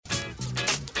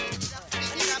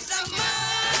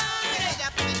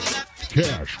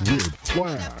Cash with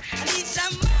Flash.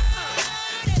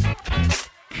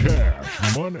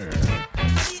 Cash money.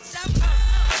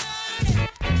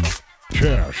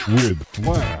 Cash with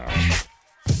Flash.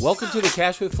 Welcome to the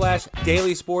Cash with Flash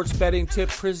Daily Sports Betting Tip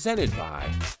presented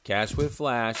by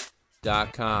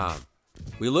CashWithFlash.com.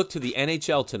 We look to the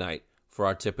NHL tonight for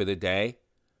our tip of the day.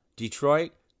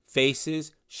 Detroit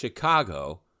faces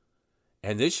Chicago,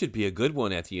 and this should be a good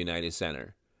one at the United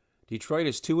Center. Detroit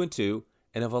is 2-2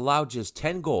 and have allowed just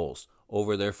 10 goals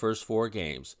over their first 4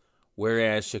 games,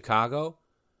 whereas Chicago,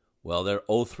 well, they're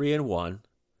 0-3-1,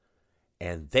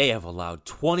 and they have allowed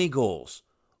 20 goals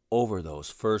over those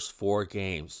first 4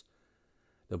 games.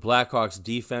 The Blackhawks'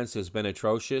 defense has been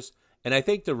atrocious, and I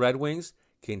think the Red Wings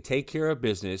can take care of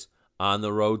business on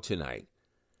the road tonight.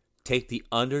 Take the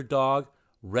underdog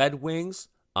Red Wings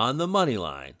on the money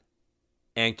line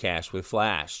and cash with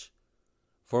Flash.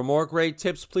 For more great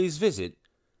tips, please visit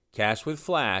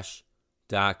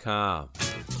CashWithFlash.com.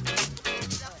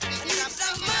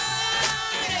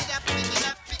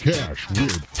 Cash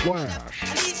with Flash.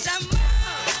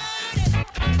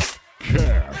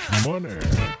 Cash money.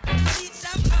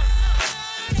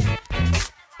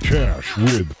 Cash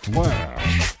with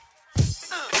Flash.